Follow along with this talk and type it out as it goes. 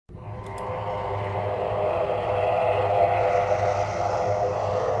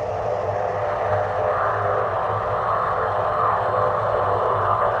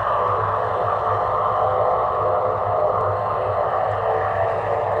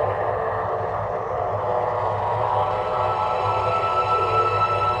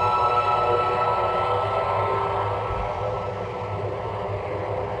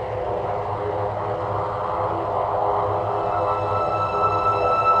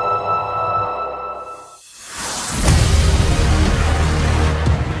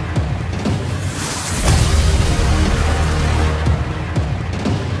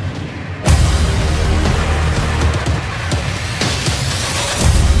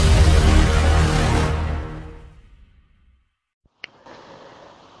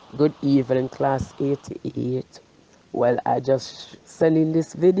Good evening, class 88. Well, I just sending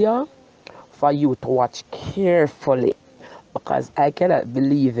this video for you to watch carefully because I cannot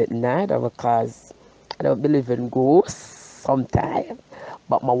believe it neither because I don't believe in ghosts sometimes.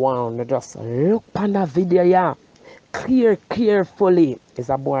 But I want to just look on the video, yeah. Carefully. It's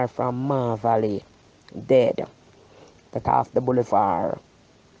a boy from Valley, dead, that off the boulevard.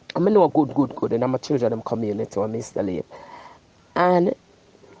 I know good, and I'm a children of community when I still live. And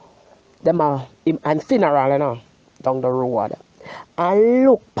them and funeral, you know, down the road. And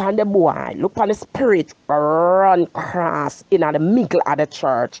look on the boy, look on the spirit run cross in the middle of the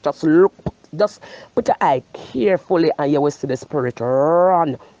church. Just put your eye carefully and you will see the spirit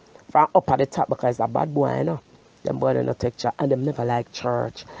run from up at the top because it's a bad boy, you know. Them boy don't take church and them never like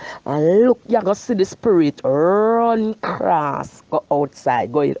church. And look, you're going to see the spirit run cross, go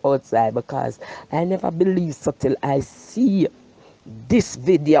outside because I never believe so till I see this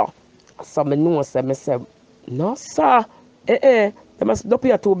video. So I know, so I say, no sir, they must not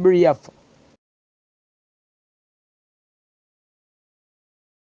appear too brave. Yeah.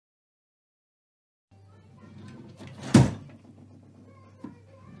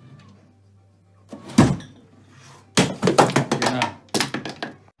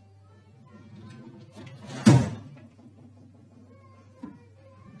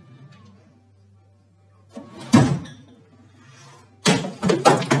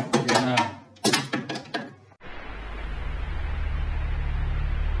 Yeah.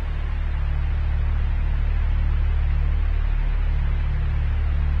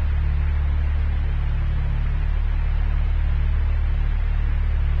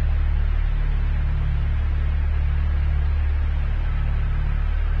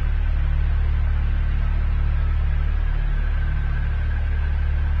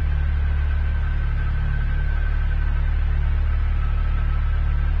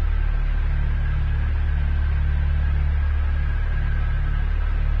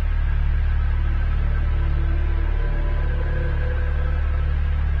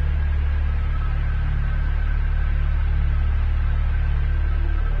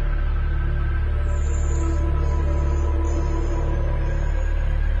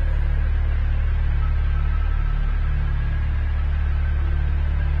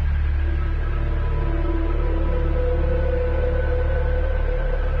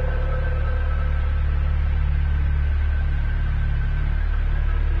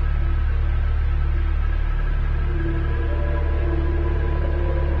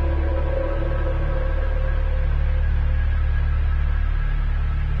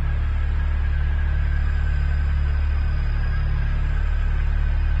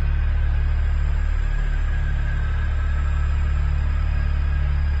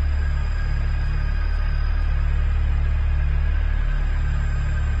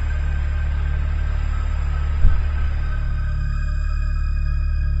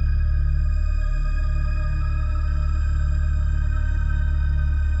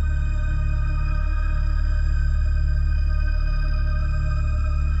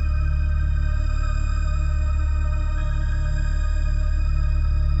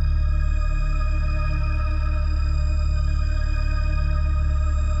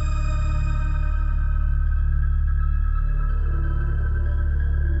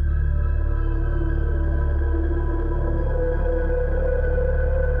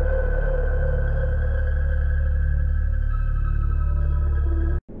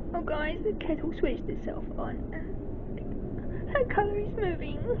 Oh guys, the kettle switched itself on. Her colour is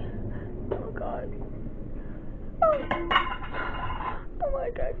moving. Oh god. Oh my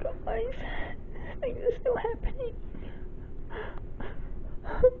god, guys. Things are still happening.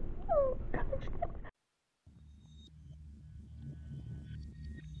 Oh god.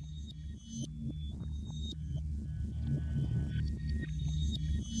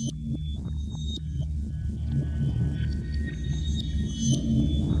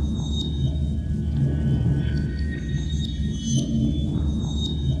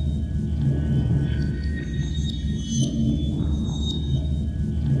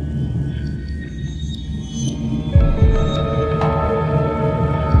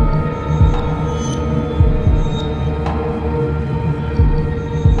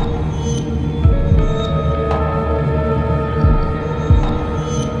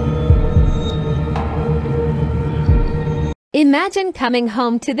 Imagine coming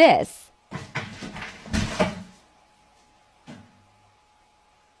home to this.